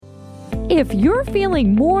If you're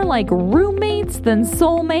feeling more like roommates than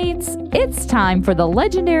soulmates, it's time for the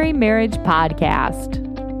Legendary Marriage Podcast.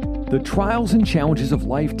 The trials and challenges of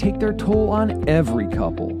life take their toll on every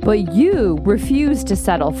couple. But you refuse to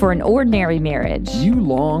settle for an ordinary marriage. You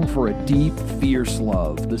long for a deep, fierce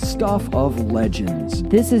love, the stuff of legends.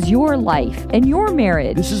 This is your life and your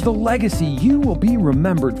marriage. This is the legacy you will be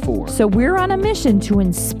remembered for. So we're on a mission to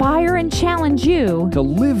inspire and challenge you to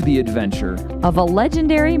live the adventure of a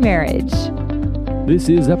legendary marriage. This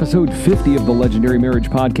is episode 50 of the Legendary Marriage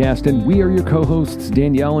Podcast, and we are your co-hosts,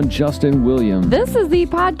 Danielle and Justin Williams. This is the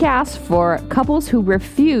podcast for couples who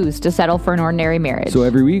refuse to settle for an ordinary marriage. So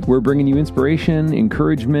every week, we're bringing you inspiration,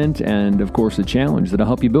 encouragement, and of course, a challenge that'll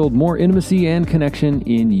help you build more intimacy and connection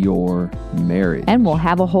in your marriage. And we'll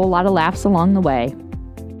have a whole lot of laughs along the way.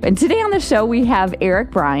 And today on the show, we have Eric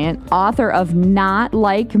Bryant, author of Not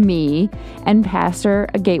Like Me and pastor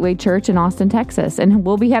at Gateway Church in Austin, Texas. And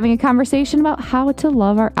we'll be having a conversation about how to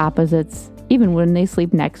love our opposites, even when they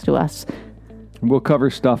sleep next to us. We'll cover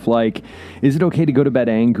stuff like, is it okay to go to bed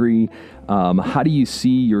angry? How do you see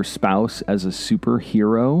your spouse as a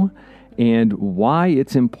superhero? And why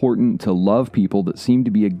it's important to love people that seem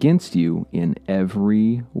to be against you in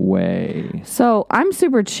every way. So I'm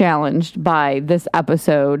super challenged by this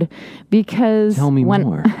episode because Tell me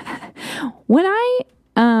more. When I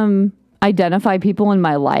identify people in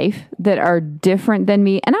my life that are different than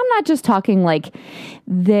me, and I'm not just talking like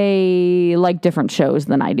they like different shows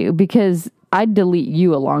than I do, because I'd delete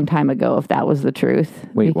you a long time ago if that was the truth.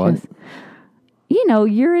 Wait, what? You know,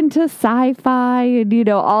 you're into sci-fi and, you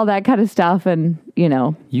know, all that kind of stuff. And, you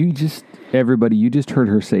know. You just heard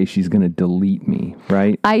her say she's going to delete me,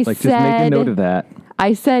 right? Just make a note of that.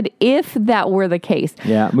 I said, if that were the case.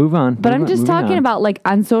 Yeah, move on. But I'm just talking about like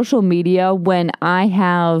on social media when I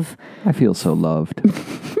feel so loved.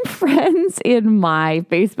 friends in my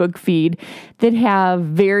Facebook feed that have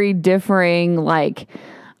very differing, like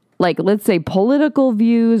let's say political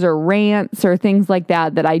views or rants or things like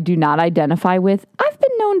that I do not identify with. I've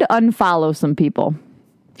been known to unfollow some people.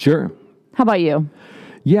 Sure. How about you?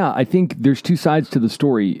 Yeah, I think there's two sides to the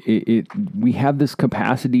story. We have this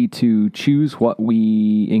capacity to choose what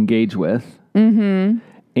we engage with. Mm-hmm.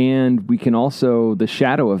 And we can also, the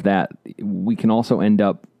shadow of that, we can also end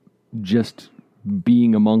up just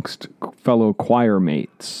being amongst fellow choir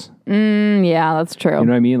mates. Yeah, that's true. You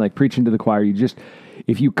know what I mean? Like preaching to the choir,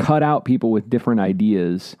 if you cut out people with different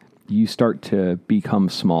ideas, you start to become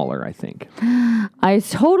smaller, I think. I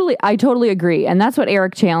totally agree. And that's what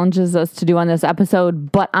Eric challenges us to do on this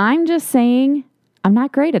episode. But I'm just saying, I'm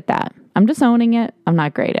not great at that. I'm just owning it. I'm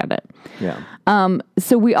not great at it. Yeah.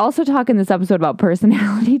 So we also talk in this episode about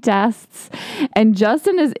personality tests. And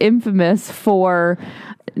Justin is infamous for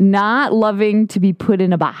not loving to be put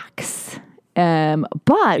in a box.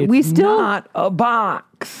 But it's we still not a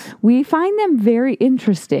box. We find them very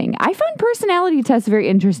interesting. I find personality tests very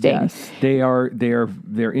interesting. Yes,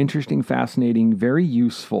 they're interesting, fascinating, very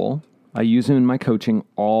useful. I use them in my coaching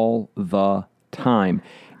all the time.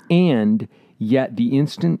 And yet the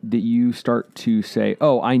instant that you start to say,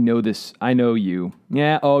 "Oh, I know this. I know you."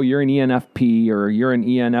 Yeah, oh, you're an ENFP or you're an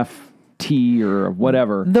ENFT or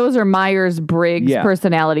whatever. Those are Myers-Briggs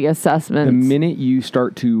personality assessments. The minute you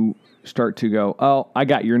start to go, "Oh, I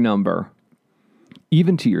got your number,"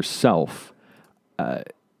 even to yourself,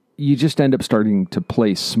 you just end up starting to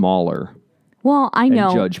play smaller. Well, I know.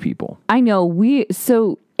 And judge people. I know.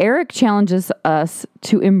 So Eric challenges us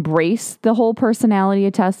to embrace the whole personality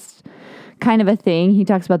test kind of a thing. He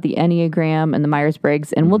talks about the Enneagram and the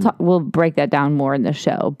Myers-Briggs, and we'll break that down more in the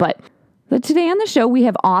show. But today on the show, we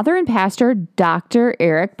have author and pastor Dr.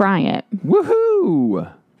 Eric Bryant.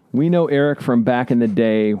 Woohoo! We know Eric from back in the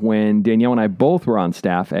day when Danielle and I both were on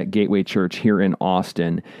staff at Gateway Church here in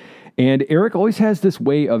Austin. And Eric always has this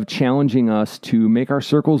way of challenging us to make our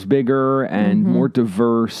circles bigger and more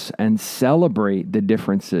diverse and celebrate the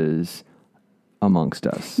differences amongst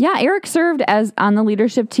us. Yeah, Eric served as on the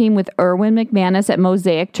leadership team with Erwin McManus at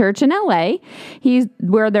Mosaic Church in LA. He's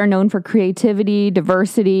where they're known for creativity,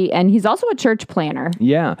 diversity, and he's also a church planner.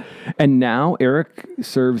 Yeah. And now Eric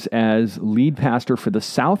serves as lead pastor for the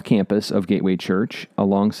South Campus of Gateway Church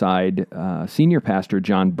alongside senior pastor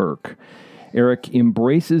John Burke. Eric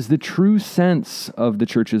embraces the true sense of the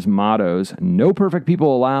church's mottos, "No perfect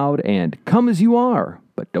people allowed," and "Come as you are,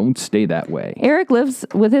 but don't stay that way." Eric lives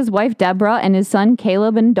with his wife, Deborah, and his son,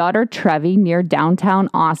 Caleb, and daughter, Trevi, near downtown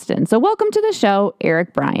Austin. So welcome to the show,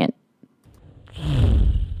 Eric Bryant.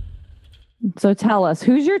 So tell us,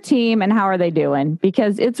 who's your team and how are they doing?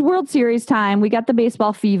 Because it's World Series time. We got the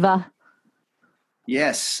baseball fever.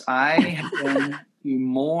 Yes, I have been to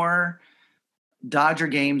more Dodger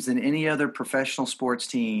games than any other professional sports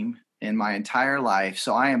team in my entire life.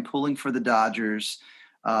 So I am pulling for the Dodgers.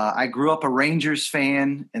 I grew up a Rangers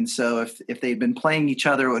fan, and so if they'd been playing each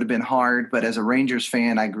other, it would have been hard. But as a Rangers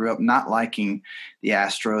fan, I grew up not liking the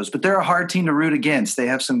Astros. But they're a hard team to root against. They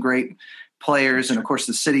have some great players, and of course,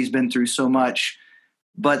 the city's been through so much.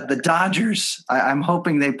 But the Dodgers, I'm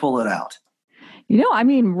hoping they pull it out.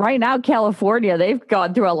 Right now, California, they've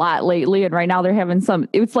gone through a lot lately. And right now they're having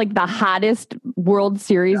it's like the hottest World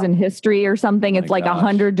Series in history or something. It's like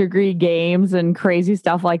 100-degree games and crazy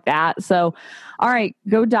stuff like that. So, all right,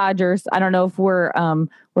 go Dodgers. I don't know if we're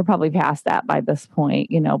probably past that by this point.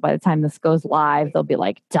 By the time this goes live, they'll be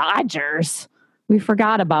like, Dodgers. We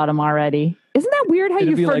forgot about them already. Isn't that weird how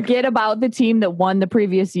you forget about the team that won the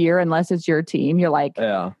previous year unless it's your team? You're like,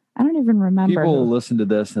 I don't even remember. People will listen to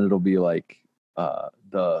this and it'll be like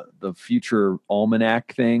the future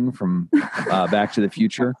almanac thing from Back to the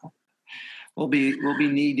Future. We'll be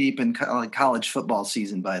knee deep in college football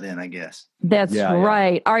season by then, I guess. That's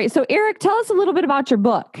right. Yeah. All right. So Eric, tell us a little bit about your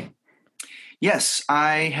book. Yes,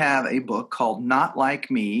 I have a book called Not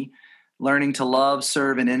Like Me, Learning to Love,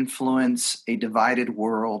 Serve, and Influence a Divided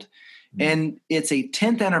World. And it's a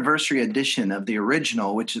 10th anniversary edition of the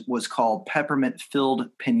original, which was called Peppermint-Filled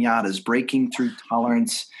Pinatas, Breaking Through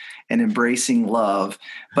Tolerance and Embracing Love.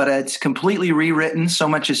 But it's completely rewritten. So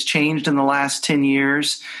much has changed in the last 10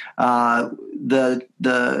 years.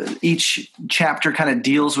 Each chapter kind of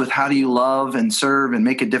deals with how do you love and serve and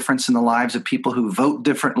make a difference in the lives of people who vote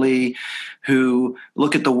differently, who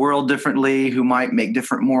look at the world differently, who might make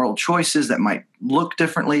different moral choices that might look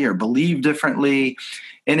differently or believe differently.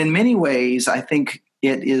 And in many ways, I think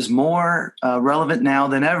it is more relevant now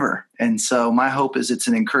than ever. And so my hope is it's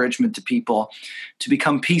an encouragement to people to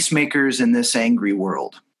become peacemakers in this angry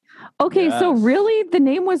world. Okay, so really the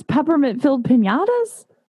name was Peppermint-Filled Pinatas?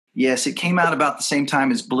 Yes, it came out about the same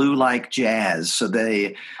time as Blue Like Jazz. So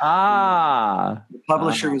the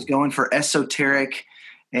publisher was going for esoteric.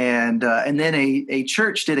 And then a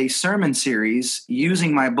church did a sermon series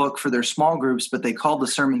using my book for their small groups, but they called the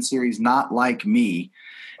sermon series Not Like Me.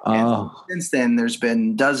 And since then, there's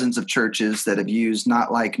been dozens of churches that have used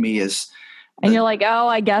Not Like Me as... And you're like,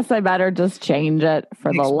 I guess I better just change it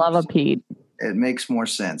for the love of Pete. It makes more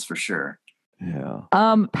sense for sure. Yeah.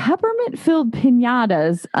 Peppermint-Filled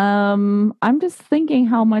Pinatas. I'm just thinking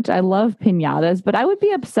how much I love pinatas, but I would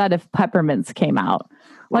be upset if peppermints came out.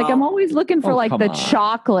 Like, I'm always looking for the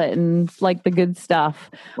chocolate and like the good stuff.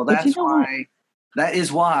 Well, that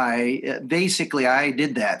is why basically I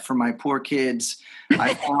did that for my poor kids.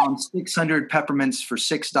 I found 600 peppermints for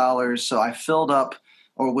 $6. So I filled up,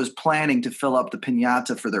 or was planning to fill up, the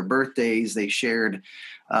piñata for their birthdays. They shared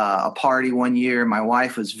a party one year. My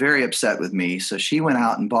wife was very upset with me. So she went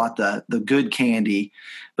out and bought the good candy.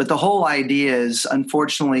 But the whole idea is,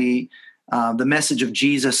 unfortunately, the message of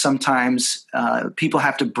Jesus, sometimes people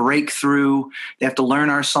have to break through. They have to learn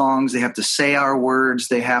our songs. They have to say our words.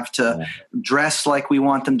 They have to dress like we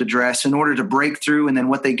want them to dress in order to break through. And then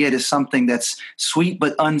what they get is something that's sweet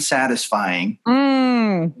but unsatisfying.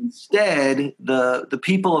 Instead, the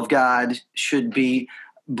people of God should be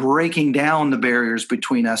breaking down the barriers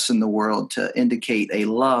between us and the world to indicate a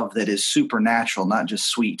love that is supernatural, not just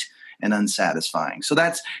sweet and unsatisfying. So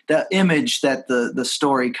that's the image that the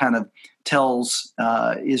story kind of tells,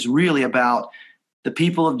 is really about the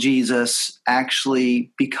people of Jesus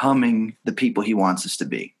actually becoming the people he wants us to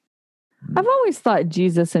be. I've always thought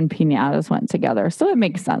Jesus and piñatas went together, so it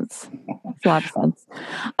makes sense. It's a lot of sense.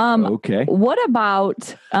 Okay. What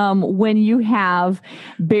about when you have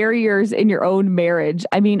barriers in your own marriage?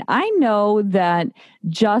 I mean, I know that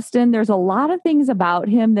Justin, there's a lot of things about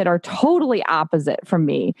him that are totally opposite from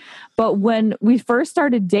me. But when we first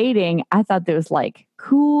started dating, I thought that was like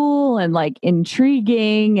cool and like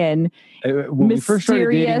intriguing and when mysterious. We first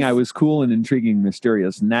started dating, I was cool and intriguing,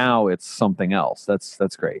 mysterious. Now it's something else.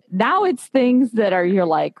 That's great. Now it's things that you're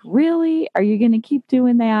like, really? Are you going to keep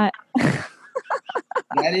doing that?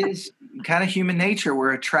 That is kind of human nature.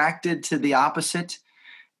 We're attracted to the opposite,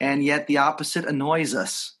 and yet the opposite annoys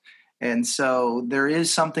us. And so there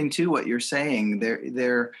is something to what you're saying.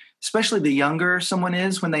 There, especially the younger someone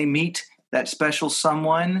is, when they meet that special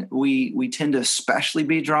someone, we tend to especially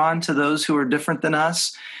be drawn to those who are different than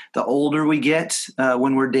us. The older we get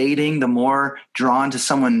when we're dating, the more drawn to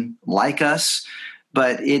someone like us.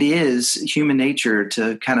 But it is human nature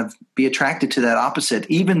to kind of be attracted to that opposite,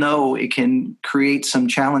 even though it can create some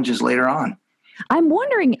challenges later on. I'm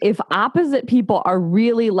wondering if opposite people are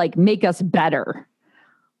really like make us better.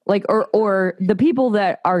 Like, or the people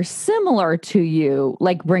that are similar to you,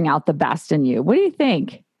 like bring out the best in you. What do you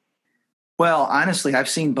think? Well, honestly, I've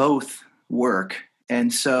seen both work.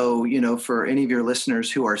 And so, for any of your listeners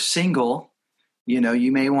who are single,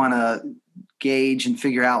 you may want to gauge and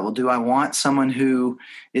figure out, well, do I want someone who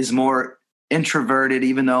is more introverted,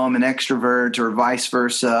 even though I'm an extrovert, or vice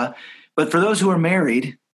versa? But for those who are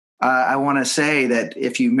married, I want to say that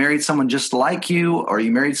if you married someone just like you, or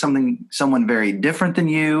you married someone very different than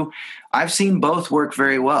you, I've seen both work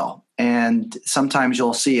very well. And sometimes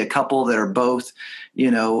you'll see a couple that are both,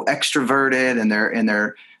 extroverted, and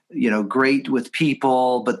they're great with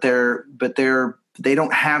people, but they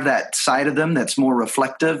don't have that side of them that's more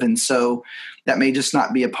reflective. And so that may just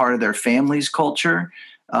not be a part of their family's culture.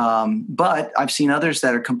 But I've seen others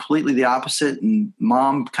that are completely the opposite, and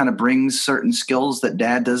mom kind of brings certain skills that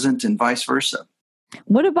dad doesn't, and vice versa.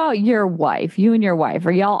 What about your wife? You and your wife,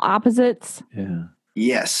 are y'all opposites? Yeah.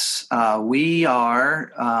 Yes, we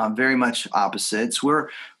are very much opposites.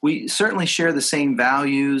 We certainly share the same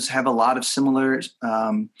values, have a lot of similar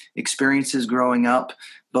experiences growing up,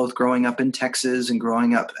 both growing up in Texas and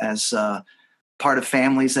growing up as part of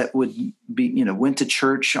families that would be, went to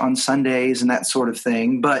church on Sundays and that sort of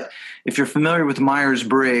thing. But if you're familiar with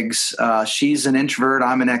Myers-Briggs, she's an introvert,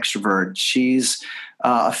 I'm an extrovert. She's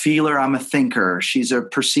a feeler, I'm a thinker. She's a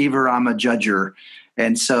perceiver, I'm a judger.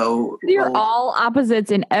 And so you're all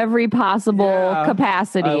opposites in every possible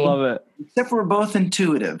capacity. I love it. Except we're both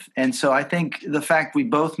intuitive. And so I think the fact we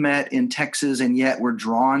both met in Texas, and yet we're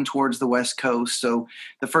drawn towards the West Coast. So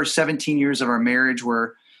the first 17 years of our marriage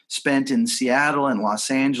were spent in Seattle and Los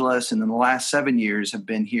Angeles, and then the last 7 years have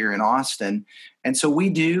been here in Austin. And so we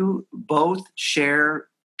do both share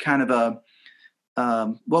kind of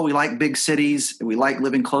we like big cities. We like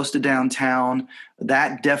living close to downtown.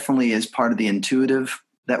 That definitely is part of the intuitive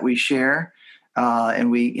that we share.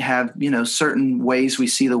 And we have, certain ways we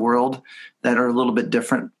see the world that are a little bit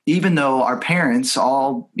different, even though our parents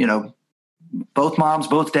all, both moms,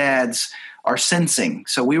 both dads are sensing.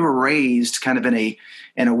 So we were raised kind of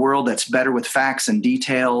in a world that's better with facts and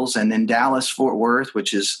details. And in Dallas, Fort Worth,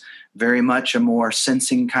 which is very much a more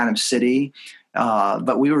sensing kind of city.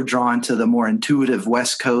 But we were drawn to the more intuitive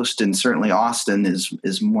West Coast, and certainly Austin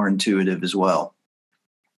is more intuitive as well.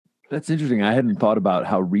 That's interesting. I hadn't thought about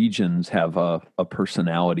how regions have a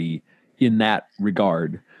personality in that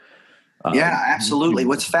regard. Yeah, absolutely.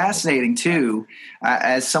 What's fascinating too,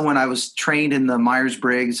 as someone, I was trained in the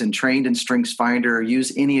Myers-Briggs and trained in StrengthsFinder,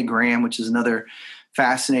 use Enneagram, which is another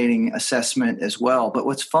fascinating assessment as well. But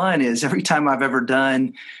what's fun is every time I've ever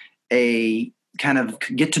done a kind of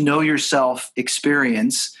get to know yourself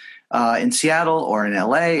experience in Seattle or in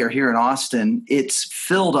LA or here in Austin, it's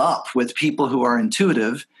filled up with people who are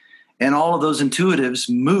intuitive, and all of those intuitives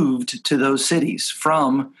moved to those cities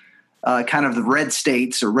from kind of the red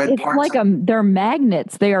states or red parts. It's like they're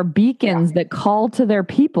magnets. They are beacons that call to their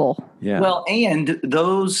people. Yeah. Well, and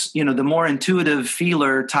those, the more intuitive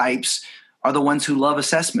feeler types are the ones who love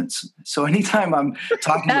assessments. So anytime I'm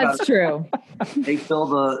talking about That's true. They fill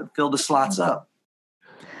the slots up.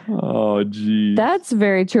 Oh, geez. That's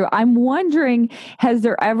very true. I'm wondering, has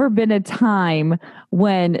there ever been a time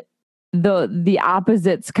when the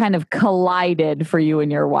opposites kind of collided for you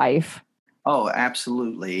and your wife? Oh,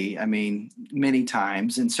 absolutely. I mean, many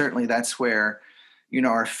times. And certainly that's where,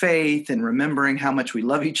 our faith and remembering how much we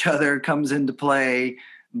love each other comes into play.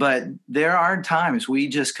 But there are times we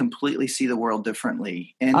just completely see the world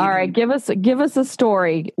differently. And all right, give us a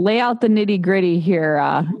story. Lay out the nitty gritty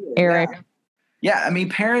here, Eric. Yeah, I mean,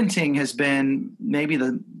 parenting has been maybe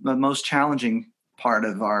the most challenging part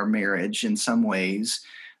of our marriage in some ways.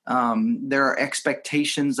 There are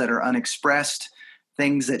expectations that are unexpressed,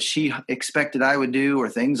 things that she expected I would do or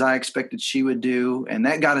things I expected she would do. And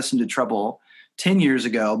that got us into trouble 10 years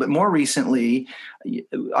ago. But more recently,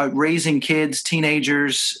 raising kids,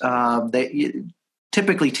 teenagers,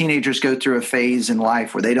 typically teenagers go through a phase in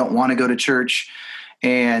life where they don't want to go to church.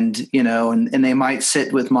 And they might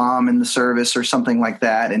sit with mom in the service or something like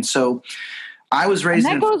that. And so I was raised.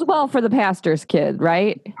 And that goes well for the pastor's kid,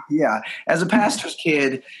 right? Yeah. As a pastor's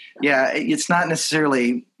kid, it's not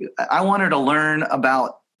necessarily, I want her to learn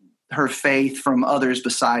about her faith from others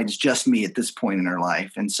besides just me at this point in her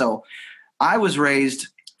life. And so I was raised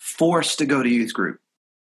forced to go to youth group.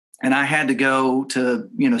 And I had to go to,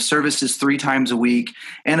 services 3 times a week.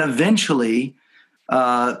 And eventually,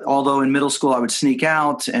 although in middle school I would sneak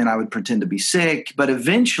out and I would pretend to be sick, but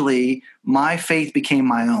eventually my faith became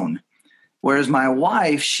my own. Whereas my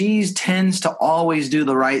wife, she tends to always do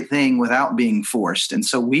the right thing without being forced. And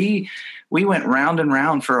so we went round and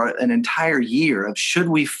round for an entire year of should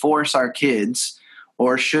we force our kids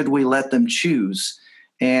or should we let them choose?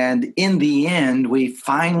 And in the end, we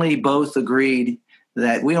finally both agreed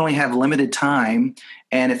that we only have limited time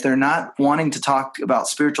And if they're not wanting to talk about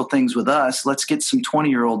spiritual things with us, let's get some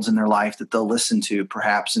 20-year-olds in their life that they'll listen to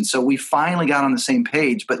perhaps. And so we finally got on the same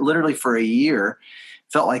page, but literally for a year,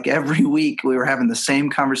 felt like every week we were having the same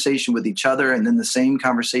conversation with each other and then the same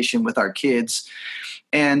conversation with our kids.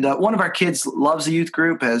 And one of our kids loves the youth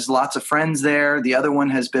group, has lots of friends there. The other one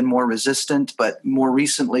has been more resistant, but more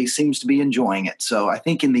recently seems to be enjoying it. So I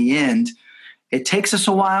think in the end, it takes us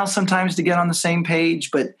a while sometimes to get on the same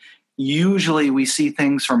page, but usually we see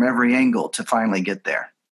things from every angle to finally get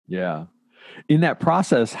there. Yeah. In that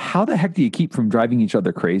process, how the heck do you keep from driving each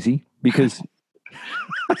other crazy? Because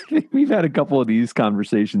I think we've had a couple of these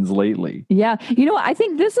conversations lately. Yeah. I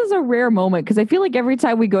think this is a rare moment because I feel like every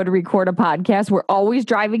time we go to record a podcast, we're always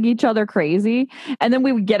driving each other crazy. And then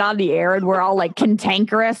we would get on the air and we're all like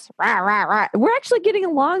cantankerous. Rah, rah, rah. We're actually getting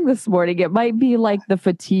along this morning. It might be like the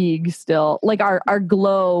fatigue still, like our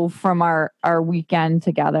glow from our weekend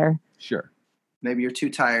together. Sure. Maybe you're too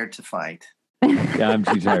tired to fight. Yeah, I'm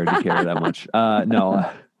too tired to care that much. No.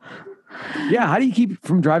 Yeah, how do you keep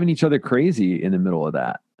from driving each other crazy in the middle of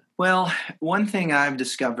that? Well, one thing I've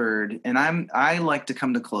discovered, and I like to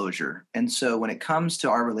come to closure. And so when it comes to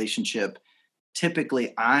our relationship,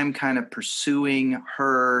 typically I'm kind of pursuing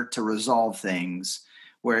her to resolve things,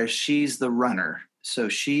 whereas she's the runner. So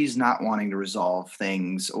she's not wanting to resolve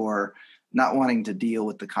things or not wanting to deal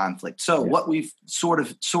with the conflict. So what we've sort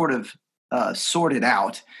of sorted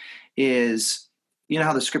out is,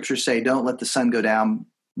 how the scriptures say, don't let the sun go down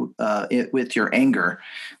with your anger.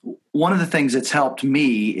 One of the things that's helped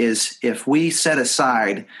me is if we set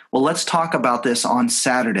aside, well, let's talk about this on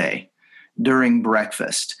Saturday during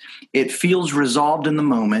breakfast. It feels resolved in the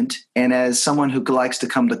moment. And as someone who likes to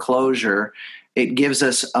come to closure, it gives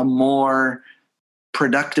us a more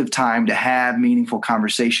productive time to have meaningful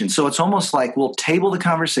conversations. So it's almost like we'll table the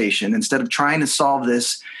conversation instead of trying to solve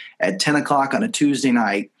this at 10 o'clock on a Tuesday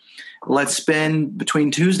night. Let's spend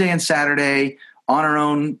between Tuesday and Saturday on our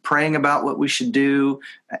own, praying about what we should do,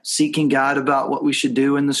 seeking God about what we should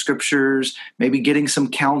do in the scriptures, maybe getting some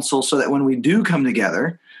counsel so that when we do come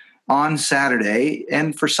together on Saturday,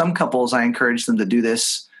 and for some couples, I encourage them to do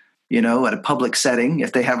this, at a public setting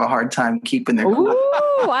if they have a hard time keeping their Ooh,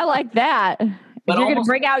 I like that. If you're going to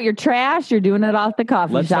bring out your trash, you're doing it off the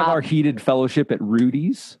coffee Let's shop. have our heated fellowship at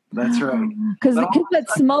Rudy's. That's right. Because that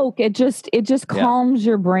smoke, it just calms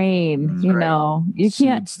your brain. You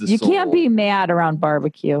can't be mad around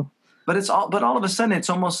barbecue. But all of a sudden, it's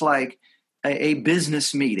almost like a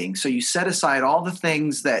business meeting. So you set aside all the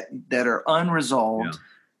things that are unresolved,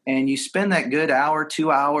 and you spend that good hour,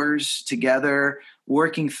 2 hours together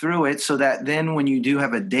working through it, so that then when you do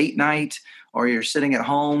have a date night or you're sitting at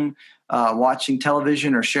home watching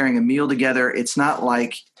television or sharing a meal together, it's not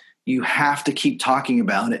like you have to keep talking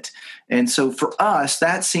about it. And so for us,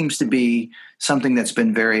 that seems to be something that's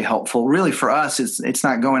been very helpful. Really for us, it's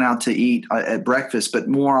not going out to eat at breakfast, but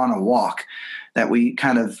more on a walk that we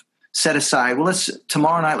kind of set aside. Well,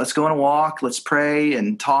 tomorrow night, let's go on a walk, let's pray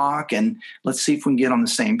and talk, and let's see if we can get on the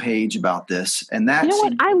same page about this. And that's,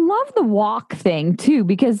 what? I love the walk thing too,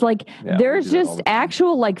 because there's just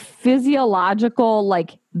actual physiological,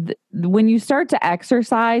 when you start to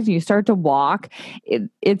exercise and you start to walk,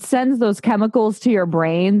 it sends those chemicals to your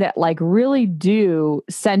brain that really do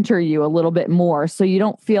center you a little bit more. So you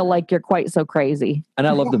don't feel like you're quite so crazy. And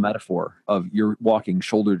I love the metaphor of you're walking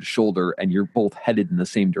shoulder to shoulder and you're both headed in the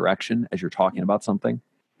same direction as you're talking about something.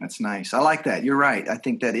 That's nice. I like that. You're right. I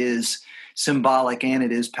think that is symbolic and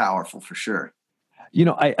it is powerful for sure.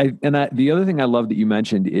 The other thing I love that you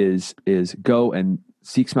mentioned is go and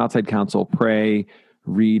seek some outside counsel, pray,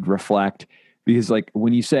 read, reflect, because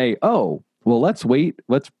when you say, oh, well, let's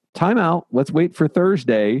time out. Let's wait for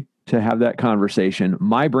Thursday to have that conversation.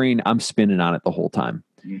 My brain, I'm spinning on it the whole time.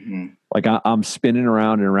 Mm-hmm. I'm spinning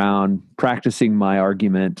around and around, practicing my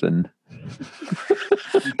argument and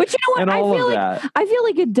But you know what? I feel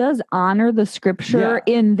like it does honor the scripture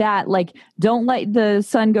in that, don't let the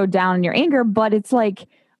sun go down in your anger, but it's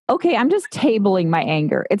okay, I'm just tabling my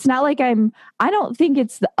anger. It's not like I don't think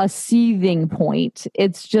it's a seething point.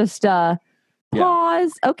 It's just a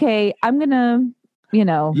pause. Okay, I'm going to,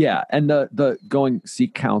 Yeah. And the going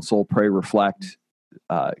seek counsel, pray, reflect,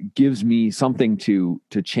 gives me something to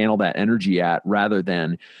channel that energy at rather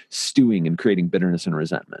than stewing and creating bitterness and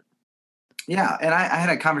resentment. Yeah. And I had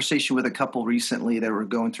a conversation with a couple recently that were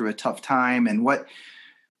going through a tough time. And what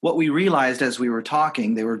we realized as we were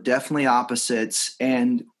talking, they were definitely opposites.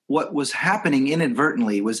 And what was happening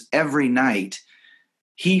inadvertently was every night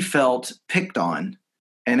he felt picked on,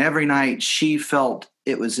 and every night she felt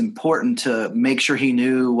it was important to make sure he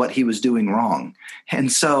knew what he was doing wrong.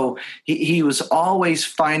 And so he was always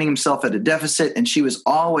finding himself at a deficit, and she was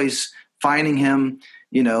always finding him,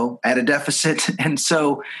 at a deficit. And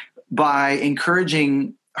so by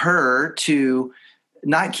encouraging her to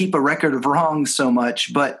not keep a record of wrongs so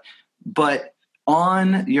much, but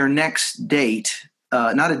on your next date,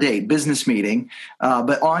 not a date, business meeting,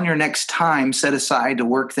 but on your next time set aside to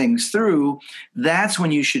work things through, that's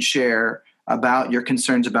when you should share about your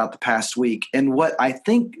concerns about the past week. And what I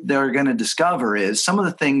think they're going to discover is some of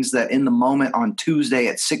the things that in the moment on Tuesday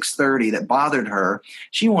at 6:30 that bothered her,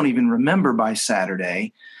 she won't even remember by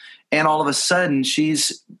Saturday. And all of a sudden,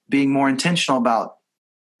 she's being more intentional about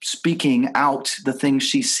speaking out the things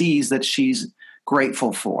she sees that she's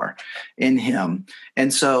grateful for in him.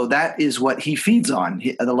 And so that is what he feeds on.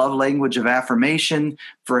 The love language of affirmation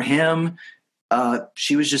for him,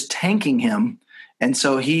 she was just tanking him. And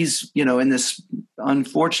so he's, in this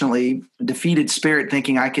unfortunately defeated spirit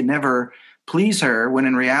thinking I could never please her, when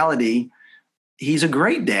in reality, he's a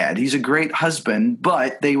great dad. He's a great husband,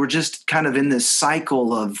 but they were just kind of in this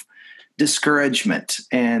cycle of discouragement,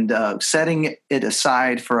 and setting it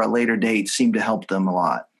aside for a later date seemed to help them a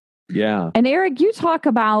lot. Yeah. And Eric, you talk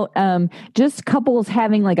about just couples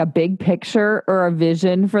having like a big picture or a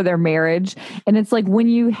vision for their marriage. And it's like when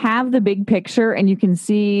you have the big picture and you can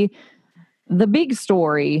see the big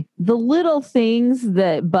story, the little things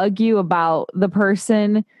that bug you about the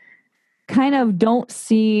person kind of don't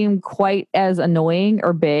seem quite as annoying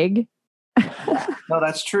or big. No,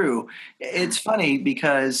 that's true. It's funny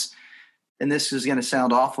because, and this is going to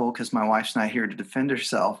sound awful because my wife's not here to defend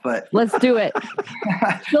herself, but let's do it.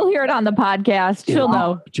 She'll hear it on the podcast. She'll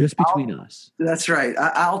know. Just between us. That's right.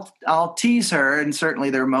 I'll tease her, and certainly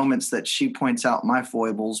there are moments that she points out my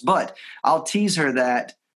foibles, but I'll tease her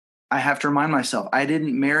that I have to remind myself I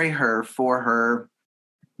didn't marry her for her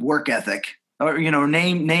work ethic, or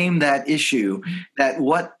name that issue. That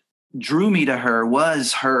what drew me to her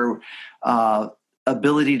was her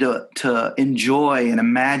ability to enjoy and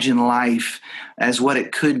imagine life as what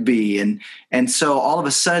it could be. And so all of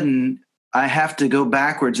a sudden I have to go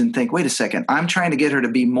backwards and think, wait a second, I'm trying to get her to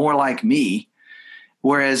be more like me.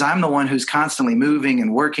 Whereas I'm the one who's constantly moving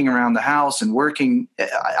and working around the house and working.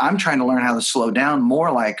 I'm trying to learn how to slow down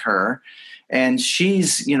more like her. And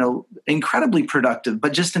she's, incredibly productive,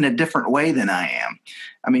 but just in a different way than I am.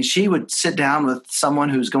 I mean, she would sit down with someone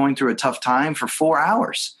who's going through a tough time for 4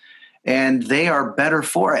 hours. And they are better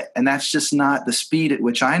for it. And that's just not the speed at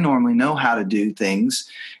which I normally know how to do things.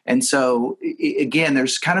 And so, again,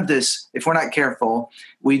 there's kind of this, if we're not careful,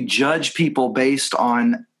 we judge people based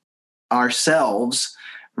on ourselves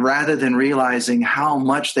rather than realizing how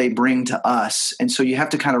much they bring to us. And so you have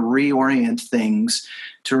to kind of reorient things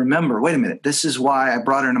to remember, wait a minute, this is why I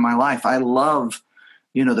brought her into my life. I love,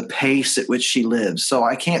 the pace at which she lives. So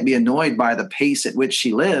I can't be annoyed by the pace at which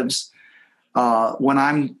she lives when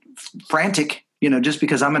I'm frantic. Just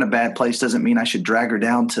because I'm in a bad place doesn't mean I should drag her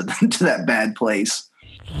down to that bad place.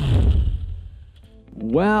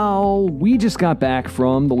 Well, we just got back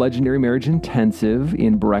from the Legendary Marriage Intensive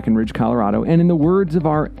in Breckenridge, Colorado. And in the words of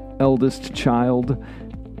our eldest child,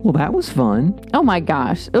 well, that was fun. Oh my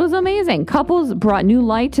gosh. It was amazing. Couples brought new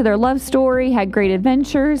light to their love story, had great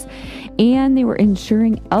adventures, and they were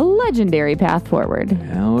ensuring a legendary path forward.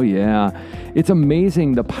 Oh, yeah. It's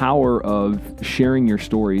amazing the power of sharing your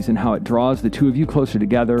stories and how it draws the two of you closer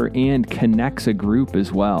together and connects a group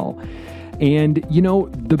as well. And,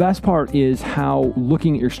 the best part is how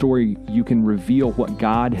looking at your story, you can reveal what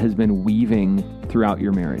God has been weaving throughout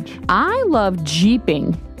your marriage. I love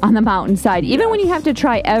jeeping on the mountainside, even when you have to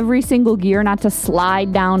try every single gear not to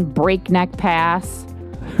slide down breakneck pass.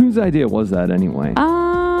 Whose idea was that anyway?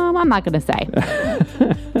 I'm not going to say.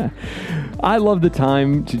 I love the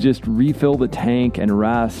time to just refill the tank and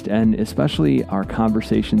rest, and especially our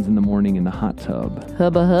conversations in the morning in the hot tub.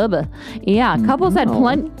 Hubba hubba. Yeah, couples had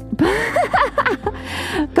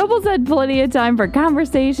plenty of time for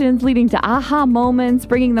conversations leading to aha moments,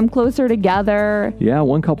 bringing them closer together. Yeah,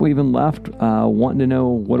 one couple even left wanting to know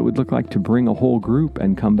what it would look like to bring a whole group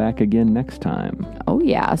and come back again next time. Oh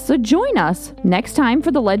yeah, so join us next time for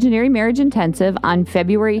the Legendary Marriage Intensive on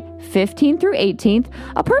February 15th through 18th,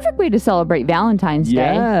 a perfect way to celebrate Valentine's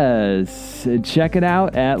Day. Yes, check it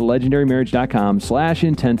out at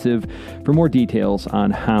legendarymarriage.com/intensive for more details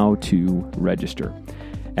on how to register.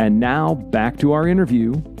 And now back to our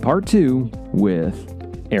interview, part 2 with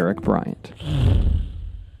Eric Bryant.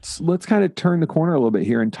 Let's kind of turn the corner a little bit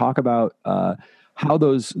here and talk about how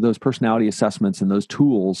those personality assessments and those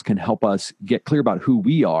tools can help us get clear about who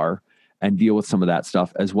we are and deal with some of that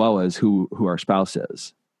stuff, as well as who our spouse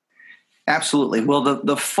is. Absolutely. Well,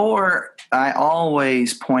 the four I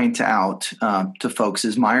always point out to folks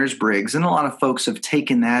is Myers-Briggs, and a lot of folks have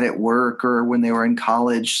taken that at work or when they were in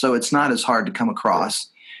college, so it's not as hard to come across.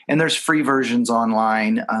 And there's free versions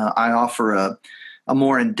online. I offer a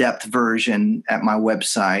more in-depth version at my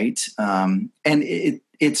website, and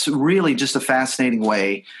it's really just a fascinating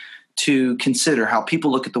way to consider how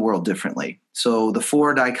people look at the world differently. So the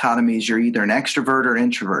four dichotomies: you're either an extrovert or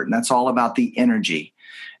introvert, and that's all about the energy.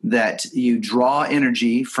 That you draw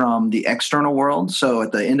energy from the external world. So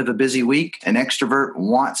at the end of a busy week, an extrovert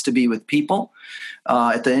wants to be with people.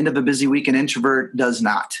 At the end of a busy week, an introvert does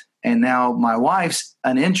not. And now my wife's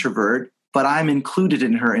an introvert, but I'm included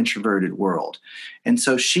in her introverted world. And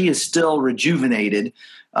so she is still rejuvenated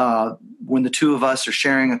when the two of us are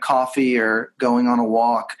sharing a coffee or going on a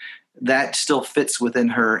walk. That still fits within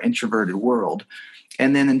her introverted world.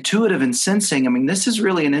 And then intuitive and sensing, I mean, this is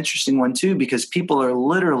really an interesting one too, because people are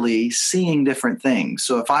literally seeing different things.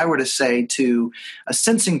 So if I were to say to a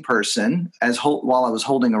sensing person, while I was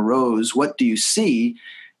holding a rose, what do you see?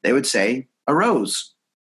 They would say a rose,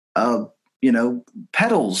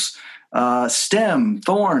 petals, stem,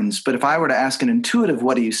 thorns. But if I were to ask an intuitive,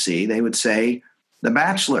 what do you see? They would say The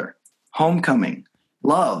Bachelor, Homecoming,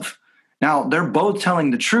 love. Now, they're both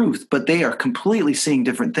telling the truth, but they are completely seeing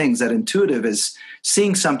different things. That intuitive is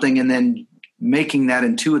seeing something and then making that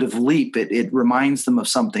intuitive leap. It reminds them of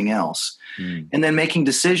something else. And then making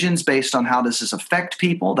decisions based on how does this affect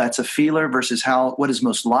people. That's a feeler versus what is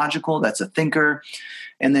most logical. That's a thinker.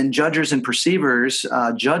 And then judgers and perceivers.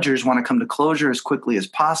 Judgers want to come to closure as quickly as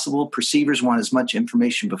possible. Perceivers want as much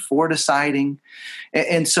information before deciding.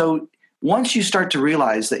 And so once you start to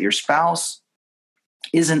realize that your spouse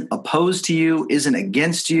isn't opposed to you, isn't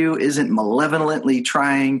against you, isn't malevolently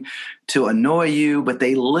trying to annoy you, but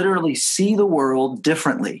they literally see the world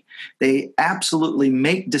differently. They absolutely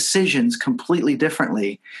make decisions completely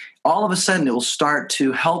differently. All of a sudden, it will start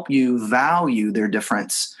to help you value their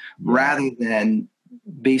difference rather than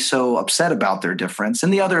be so upset about their difference.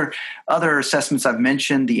 And the other assessments I've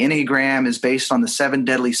mentioned, the Enneagram is based on the 7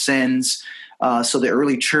 deadly sins. So the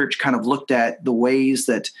early church kind of looked at the ways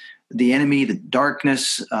that the enemy, the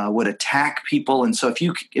darkness, would attack people. And so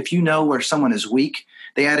if you know where someone is weak,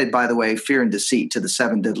 they added, by the way, fear and deceit to the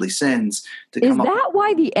 7 deadly sins. Is that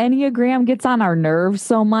why the Enneagram gets on our nerves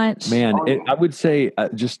so much? Man, I would say,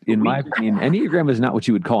 just in my opinion, Enneagram is not what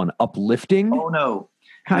you would call an uplifting. Oh, no.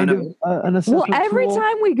 Kind of an assessment. Well, every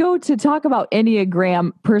time we go to talk about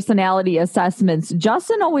Enneagram personality assessments,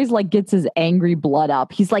 Justin always gets his angry blood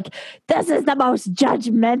up. He's like, "This is the most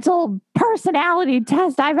judgmental personality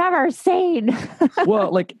test I've ever seen."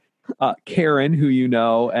 Well, Karen, who you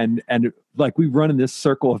know, and we run in this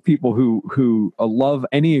circle of people who love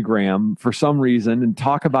Enneagram for some reason and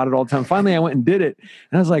talk about it all the time. Finally, I went and did it,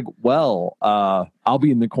 and I was like, "Well, I'll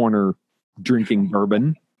be in the corner drinking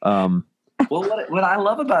bourbon." Well, what I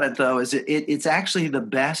love about it, though, is it's actually the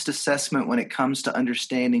best assessment when it comes to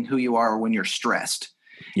understanding who you are when you're stressed.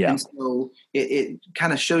 Yeah. And so it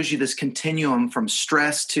kind of shows you this continuum from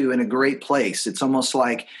stress to in a great place. It's almost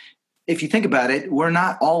like, if you think about it, we're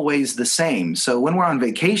not always the same. So when we're on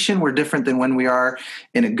vacation, we're different than when we are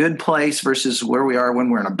in a good place versus where we are when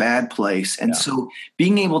we're in a bad place. And so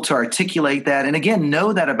being able to articulate that, and again,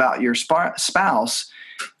 know that about your spouse.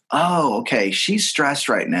 Oh, okay, she's stressed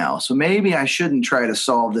right now, so maybe I shouldn't try to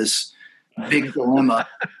solve this big dilemma.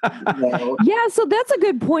 Yeah, so that's a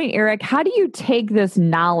good point, Eric. How do you take this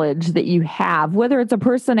knowledge that you have, whether it's a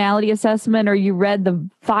personality assessment or you read the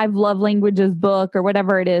 5 Love Languages book or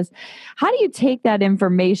whatever it is, how do you take that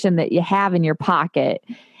information that you have in your pocket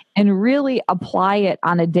and really apply it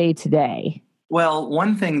on a day-to-day? Well,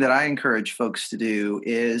 one thing that I encourage folks to do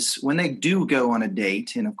is when they do go on a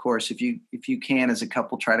date, and of course, if you can as a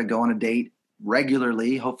couple, try to go on a date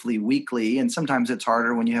regularly, hopefully weekly, and sometimes it's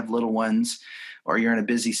harder when you have little ones or you're in a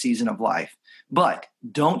busy season of life. But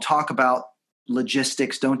don't talk about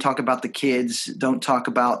logistics, don't talk about the kids, don't talk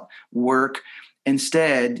about work.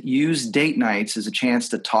 Instead, use date nights as a chance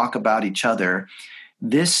to talk about each other.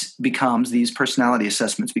 These personality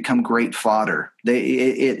assessments become great fodder.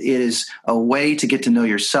 It is a way to get to know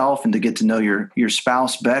yourself and to get to know your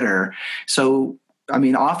spouse better. So, I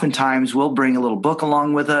mean, oftentimes we'll bring a little book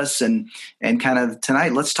along with us and kind of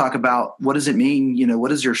tonight, let's talk about what does it mean? What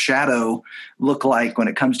does your shadow look like when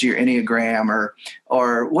it comes to your Enneagram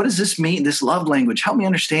or what does this mean? This love language, help me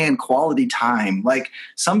understand quality time.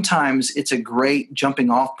 Sometimes it's a great jumping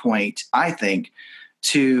off point, I think,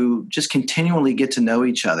 to just continually get to know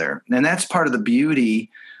each other. And that's part of the beauty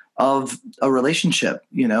of a relationship.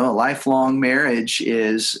 A lifelong marriage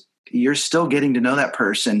is you're still getting to know that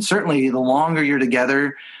person. Certainly the longer you're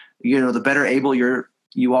together, the better able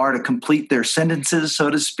you are to complete their sentences, so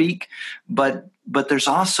to speak. But there's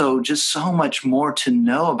also just so much more to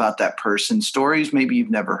know about that person, stories maybe you've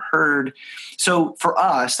never heard. So for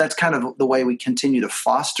us, that's kind of the way we continue to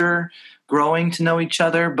foster growing to know each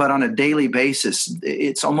other. But on a daily basis,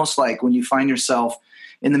 it's almost like when you find yourself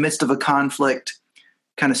in the midst of a conflict,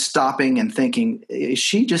 kind of stopping and thinking, is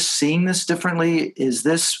she just seeing this differently? Is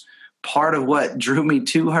this part of what drew me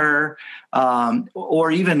to her?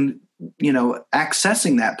 Or even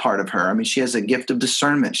accessing that part of her. I mean, she has a gift of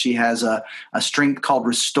discernment. She has a strength called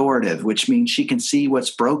restorative, which means she can see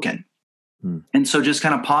what's broken. And so just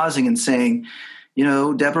kind of pausing and saying,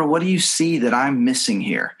 Deborah, what do you see that I'm missing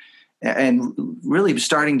here? And really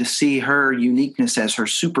starting to see her uniqueness as her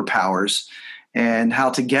superpowers and how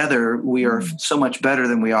together we are so much better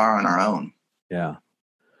than we are on our own. Yeah.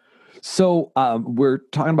 So we're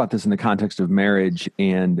talking about this in the context of marriage,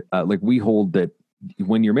 and we hold that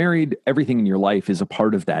when you're married, everything in your life is a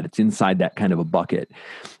part of that. It's inside that kind of a bucket.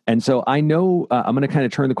 And so I know I'm going to kind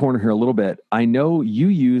of turn the corner here a little bit. I know you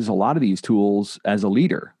use a lot of these tools as a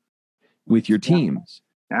leader with your teams.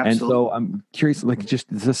 Absolutely. And so I'm curious, it's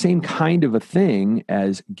the same kind of a thing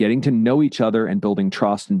as getting to know each other and building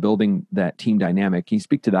trust and building that team dynamic. Can you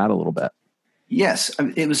speak to that a little bit? Yes.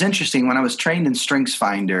 It was interesting. When I was trained in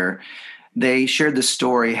StrengthsFinder, they shared the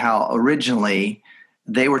story how originally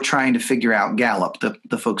they were trying to figure out, Gallup,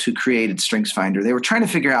 the folks who created StrengthsFinder, they were trying to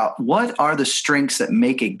figure out what are the strengths that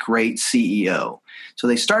make a great CEO. So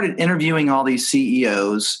they started interviewing all these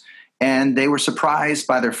CEOs, and they were surprised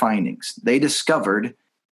by their findings. They discovered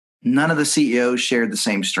none of the CEOs shared the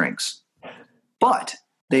same strengths. But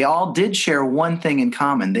they all did share one thing in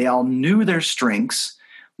common. They all knew their strengths,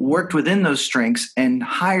 worked within those strengths, and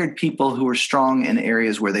hired people who were strong in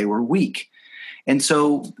areas where they were weak. And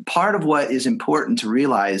so part of what is important to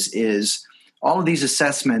realize is all of these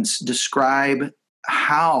assessments describe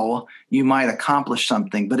how you might accomplish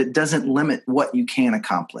something, but it doesn't limit what you can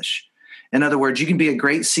accomplish. In other words, you can be a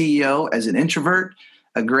great CEO as an introvert,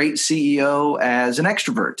 a great CEO as an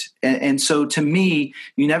extrovert. And so to me,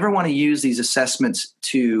 you never want to use these assessments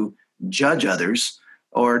to judge others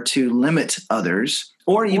or to limit others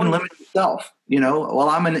or even limit yourself.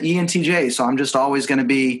 I'm an ENTJ, so I'm just always going to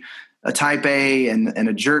be a type A and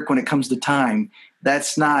a jerk when it comes to time.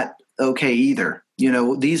 That's not okay either.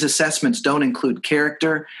 These assessments don't include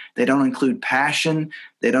character. They don't include passion.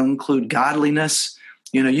 They don't include godliness.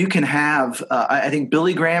 You can have, I think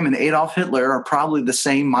Billy Graham and Adolf Hitler are probably the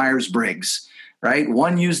same Myers-Briggs, right?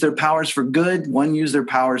 One used their powers for good, one used their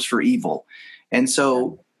powers for evil. And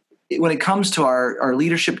so when it comes to our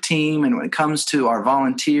leadership team and when it comes to our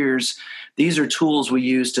volunteers, these are tools we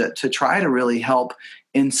use to try to really help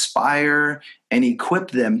inspire and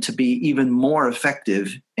equip them to be even more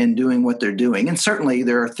effective in doing what they're doing. And certainly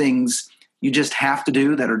there are things you just have to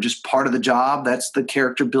do that are just part of the job. That's the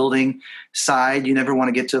character building side. You never want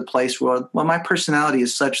to get to a place where, well, my personality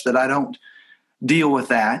is such that I don't deal with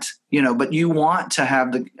that, but you want to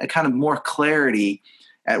have the kind of more clarity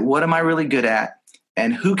at what am I really good at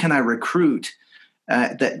and who can I recruit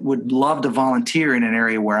that would love to volunteer in an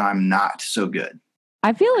area where I'm not so good.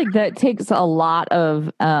 I feel like that takes a lot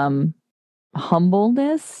of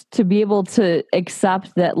humbleness to be able to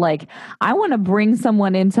accept that, I want to bring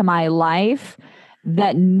someone into my life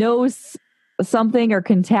that knows something or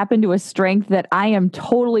can tap into a strength that I am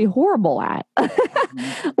totally horrible at. I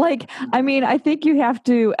think you have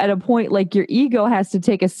to, at a point, your ego has to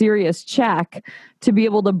take a serious check to be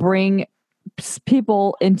able to bring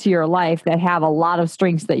people into your life that have a lot of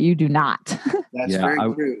strengths that you do not. That's very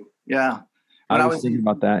true. Yeah. I was thinking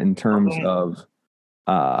about that in terms of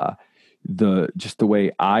the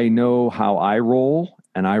way I know how I roll,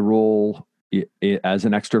 and I roll as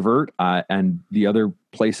an extrovert, and the other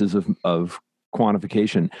places of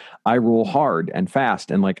quantification, I roll hard and fast,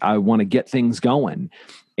 and I want to get things going.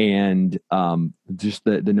 And just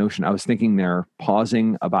the notion, I was thinking there,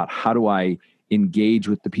 pausing about how do I engage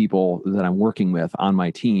with the people that I'm working with on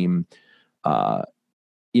my team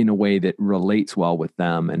in a way that relates well with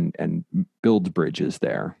them and builds bridges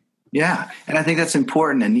there. Yeah. And I think that's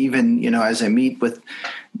important. And even, as I meet with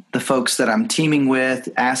the folks that I'm teaming with,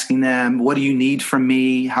 asking them, what do you need from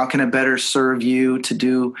me? How can I better serve you to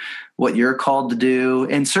do what you're called to do?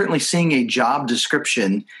 And certainly seeing a job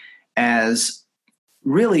description as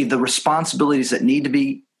really the responsibilities that need to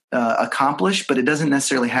be accomplished, but it doesn't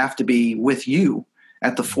necessarily have to be with you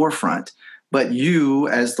at the forefront. But you,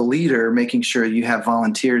 as the leader, making sure you have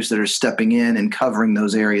volunteers that are stepping in and covering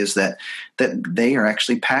those areas that they are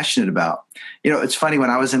actually passionate about. It's funny, when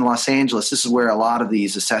I was in Los Angeles, this is where a lot of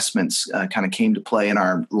these assessments kind of came to play in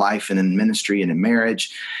our life and in ministry and in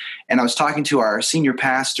marriage. And I was talking to our senior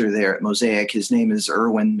pastor there at Mosaic. His name is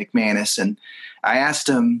Erwin McManus. And I asked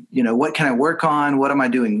him, what can I work on? What am I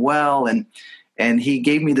doing well? And he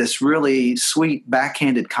gave me this really sweet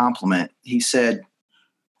backhanded compliment. He said,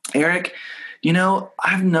 Eric,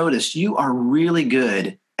 I've noticed you are really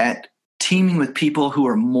good at teaming with people who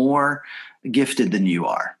are more gifted than you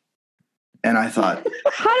are. And I thought,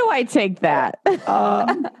 how do I take that? Thank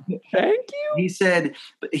you. He said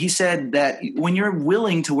that when you're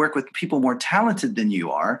willing to work with people more talented than you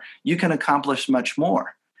are, you can accomplish much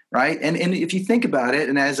more. Right. And if you think about it,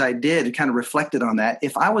 and as I did, kind of reflected on that,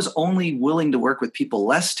 if I was only willing to work with people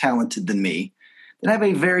less talented than me, then I have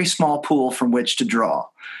a very small pool from which to draw.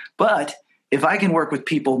 But if I can work with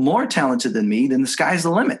people more talented than me, then the sky's the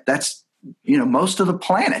limit. That's, most of the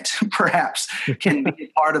planet perhaps can be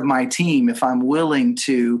a part of my team if I'm willing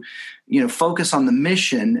to, focus on the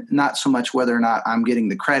mission, not so much whether or not I'm getting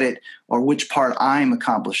the credit or which part I'm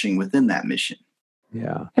accomplishing within that mission.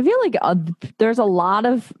 Yeah. I feel like there's a lot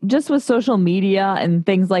of, just with social media and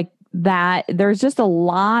things like that, there's just a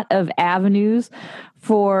lot of avenues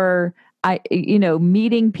for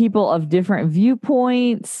meeting people of different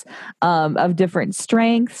viewpoints, of different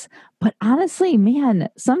strengths. But honestly, man,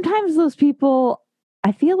 sometimes those people,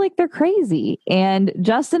 I feel like they're crazy. And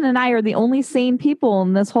Justin and I are the only sane people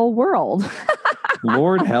in this whole world.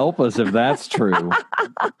 Lord help us if that's true.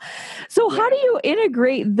 So how do you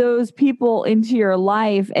integrate those people into your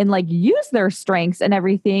life and use their strengths and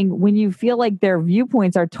everything when you feel like their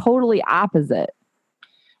viewpoints are totally opposite?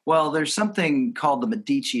 Well, there's something called the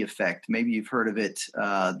Medici effect. Maybe you've heard of it.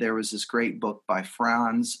 There was this great book by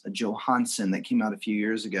Franz Johansson that came out a few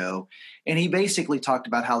years ago. And he basically talked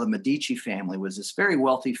about how the Medici family was this very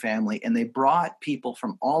wealthy family, and they brought people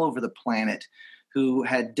from all over the planet who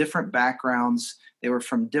had different backgrounds. They were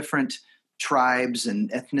from different tribes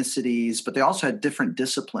and ethnicities, but they also had different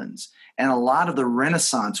disciplines. And a lot of the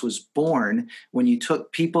Renaissance was born when you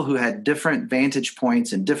took people who had different vantage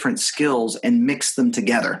points and different skills and mixed them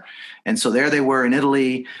together. And so there they were in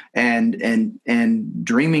Italy and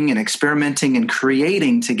dreaming and experimenting and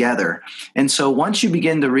creating together. And so once you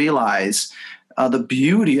begin to realize the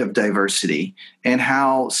beauty of diversity and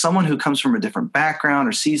how someone who comes from a different background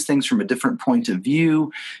or sees things from a different point of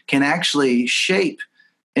view can actually shape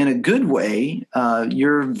in a good way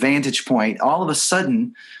your vantage point, all of a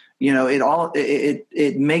sudden,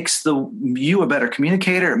 it makes you a better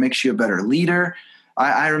communicator. It makes you a better leader.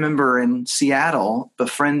 I remember in Seattle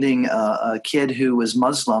befriending a kid who was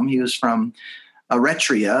Muslim. He was from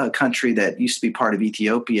Eritrea, a country that used to be part of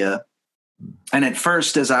Ethiopia. And at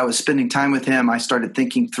first, as I was spending time with him, I started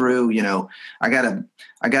thinking through, I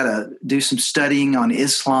gotta do some studying on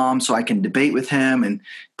Islam so I can debate with him and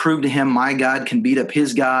prove to him my God can beat up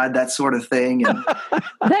his God, that sort of thing. And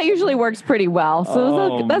that usually works pretty well.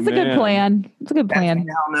 So that's a good plan. It's a good plan. As we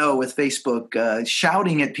now know with Facebook,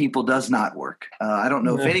 shouting at people does not work. I don't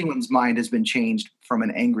know if anyone's mind has been changed from an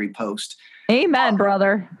angry post. Amen,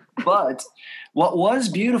 brother. But what was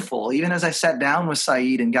beautiful, even as I sat down with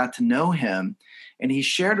Saeed and got to know him, and he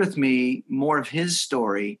shared with me more of his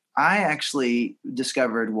story, I actually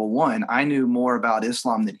discovered, well, one, I knew more about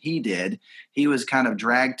Islam than he did. He was kind of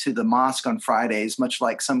dragged to the mosque on Fridays, much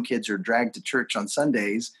like some kids are dragged to church on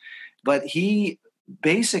Sundays. But he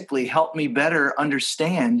basically helped me better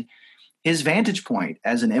understand his vantage point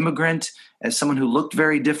as an immigrant, as someone who looked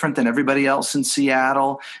very different than everybody else in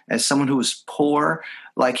Seattle, as someone who was poor.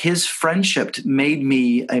 Like, his friendship made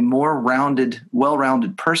me a more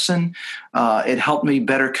well-rounded person. It helped me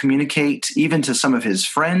better communicate even to some of his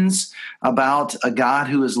friends about a God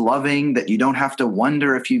who is loving, that you don't have to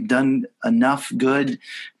wonder if you've done enough good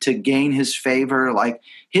to gain his favor. Like,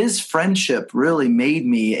 his friendship really made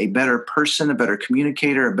me a better person, a better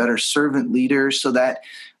communicator, a better servant leader, so that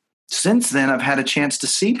since then, I've had a chance to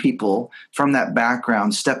see people from that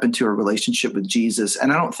background step into a relationship with Jesus.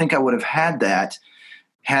 And I don't think I would have had that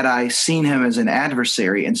had I seen him as an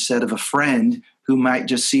adversary instead of a friend who might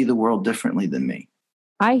just see the world differently than me.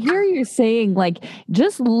 I hear you saying,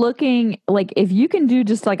 just looking, if you can do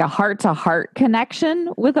just a heart-to-heart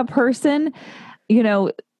connection with a person,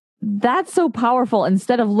 that's so powerful,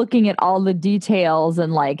 instead of looking at all the details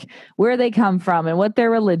and where they come from and what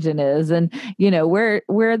their religion is and,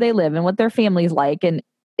 where they live and what their family's like. And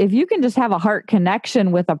if you can just have a heart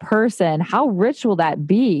connection with a person, how rich will that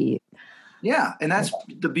be? Yeah. And that's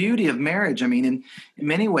the beauty of marriage. I mean, in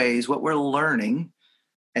many ways, what we're learning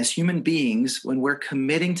as human beings, when we're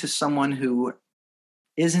committing to someone who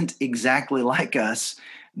isn't exactly like us,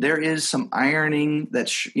 there is some ironing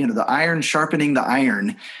that's, the iron sharpening the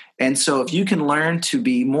iron. And so if you can learn to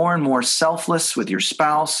be more and more selfless with your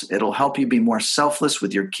spouse, it'll help you be more selfless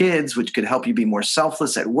with your kids, which could help you be more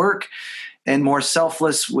selfless at work and more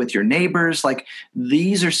selfless with your neighbors. Like,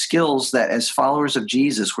 these are skills that as followers of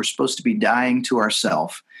Jesus, we're supposed to be dying to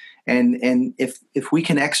ourselves. And if we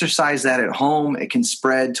can exercise that at home, it can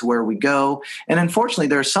spread to where we go. And unfortunately,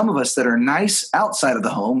 there are some of us that are nice outside of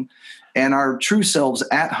the home and our true selves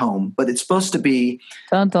at home, but it's supposed to be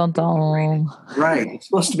Dun, dun, dun. right. It's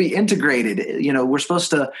supposed to be integrated. We're supposed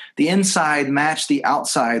to, the inside match the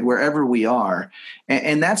outside wherever we are.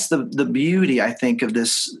 And that's the beauty, I think, of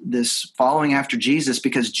this following after Jesus,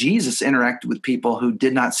 because Jesus interacted with people who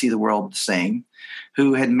did not see the world the same,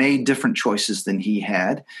 who had made different choices than he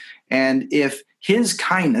had. And if his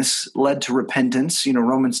kindness led to repentance,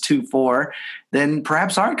 Romans 2:4, then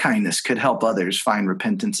perhaps our kindness could help others find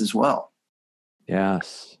repentance as well.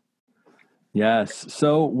 Yes.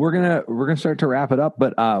 So we're gonna start to wrap it up,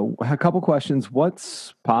 but a couple questions.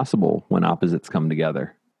 What's possible when opposites come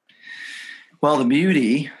together? Well, the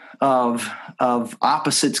beauty of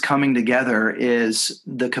opposites coming together is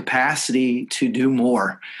the capacity to do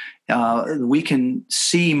more. We can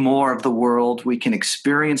see more of the world. We can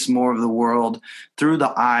experience more of the world through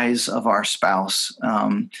the eyes of our spouse.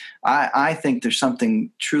 I think there's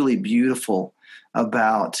something truly beautiful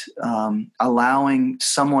about allowing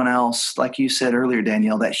someone else, like you said earlier,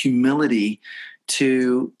 Danielle, that humility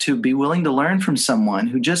to be willing to learn from someone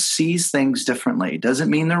who just sees things differently. Doesn't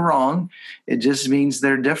mean they're wrong. It just means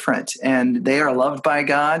they're different. And they are loved by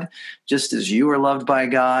God, just as you are loved by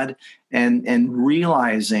God. And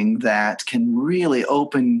realizing that can really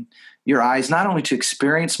open your eyes, not only to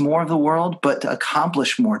experience more of the world, but to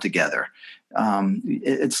accomplish more together.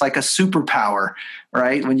 It's like a superpower,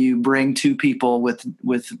 right? When you bring two people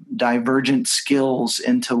with divergent skills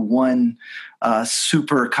into one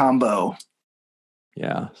super combo.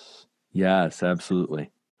 Yes,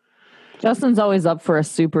 absolutely. Justin's always up for a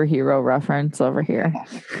superhero reference over here.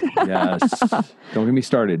 Yes. Don't get me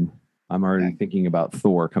started. I'm already thinking about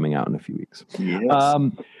Thor coming out in a few weeks.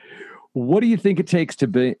 Yes. What do you think it takes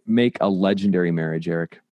to make a legendary marriage,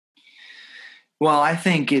 Eric? Well, I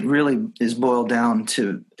think it really is boiled down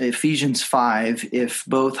to Ephesians 5. If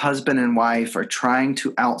both husband and wife are trying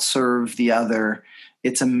to outserve the other,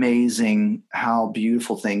 it's amazing how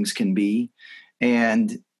beautiful things can be.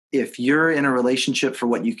 And if you're in a relationship for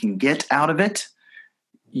what you can get out of it,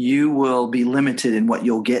 you will be limited in what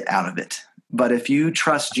you'll get out of it. But if you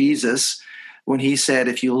trust Jesus, when he said,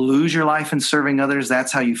 if you lose your life in serving others,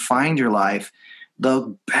 that's how you find your life,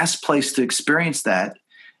 the best place to experience that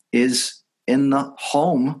is in the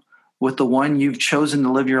home with the one you've chosen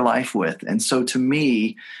to live your life with. And so to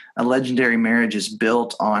me, a legendary marriage is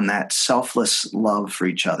built on that selfless love for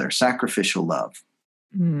each other, sacrificial love.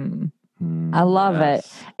 I love it.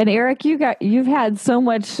 And Eric, you've had so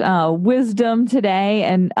much wisdom today,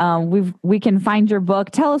 and we can find your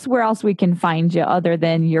book. Tell us where else we can find you other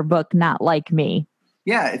than your book, Not Like Me.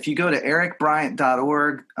 Yeah, if you go to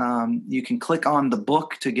ericbryant.org, you can click on the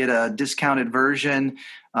book to get a discounted version.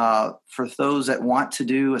 For those that want to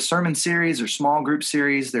do a sermon series or small group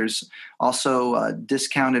series, there's also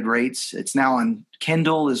discounted rates. It's now on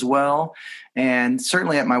Kindle as well. And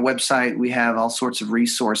certainly at my website, we have all sorts of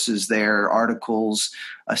resources there, articles,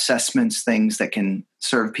 assessments, things that can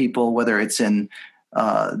serve people, whether it's in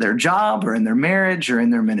their job or in their marriage or in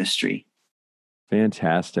their ministry.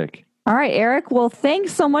 Fantastic. All right, Eric. Well,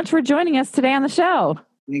 thanks so much for joining us today on the show.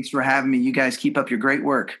 Thanks for having me. You guys keep up your great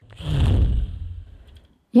work.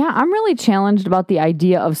 Yeah, I'm really challenged about the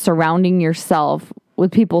idea of surrounding yourself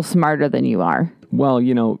with people smarter than you are. Well,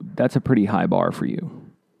 that's a pretty high bar for you.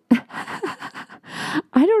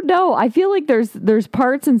 I don't know. I feel like there's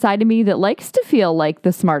parts inside of me that likes to feel like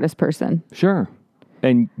the smartest person. Sure.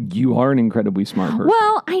 And you are an incredibly smart person.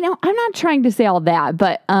 Well, I know I'm not trying to say all that,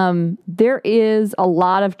 but there is a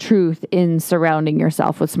lot of truth in surrounding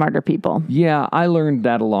yourself with smarter people. Yeah, I learned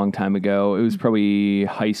that a long time ago. It was probably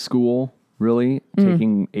high school, really,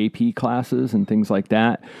 taking AP classes and things like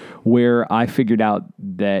that, where I figured out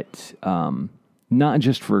that not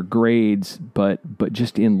just for grades, but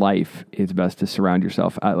just in life, it's best to surround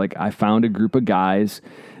yourself. I found a group of guys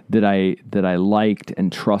that I liked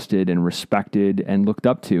and trusted and respected and looked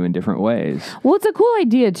up to in different ways. Well, it's a cool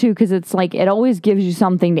idea too, because it's like it always gives you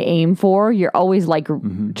something to aim for. You're always like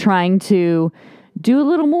trying to do a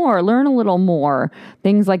little more, learn a little more,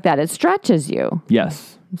 things like that. It stretches you.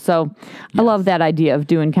 Yes. So I love that idea of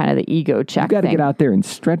doing kind of the ego check. You got to get out there and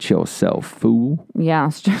stretch yourself, fool. Yeah,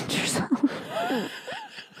 stretch yourself.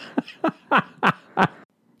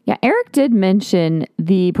 Yeah, Eric Eric did mention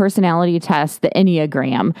the personality test, the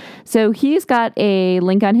Enneagram. So he's got a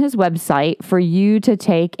link on his website for you to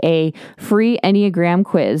take a free Enneagram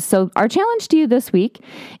quiz. So our challenge to you this week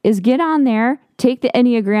is get on there, take the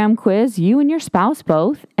Enneagram quiz, you and your spouse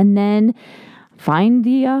both, and then find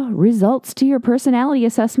the results to your personality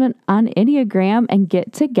assessment on Enneagram and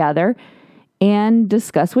get together and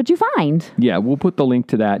discuss what you find. Yeah, we'll put the link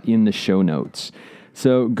to that in the show notes.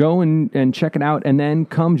 So go and check it out, and then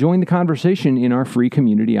come join the conversation in our free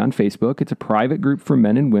community on Facebook. It's a private group for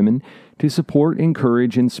men and women to support,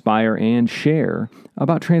 encourage, inspire, and share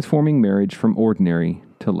about transforming marriage from ordinary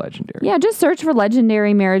to legendary. Yeah, just search for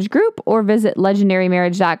Legendary Marriage Group or visit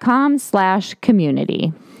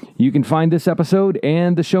legendarymarriage.com/community. You can find this episode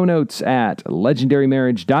and the show notes at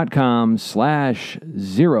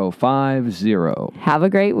legendarymarriage.com/050. Have a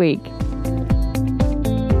great week.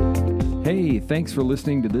 Hey, thanks for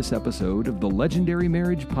listening to this episode of the Legendary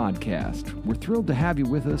Marriage Podcast. We're thrilled to have you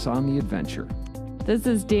with us on the adventure. This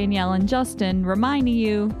is Danielle and Justin reminding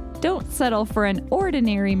you, don't settle for an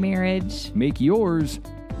ordinary marriage. Make yours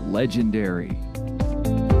legendary.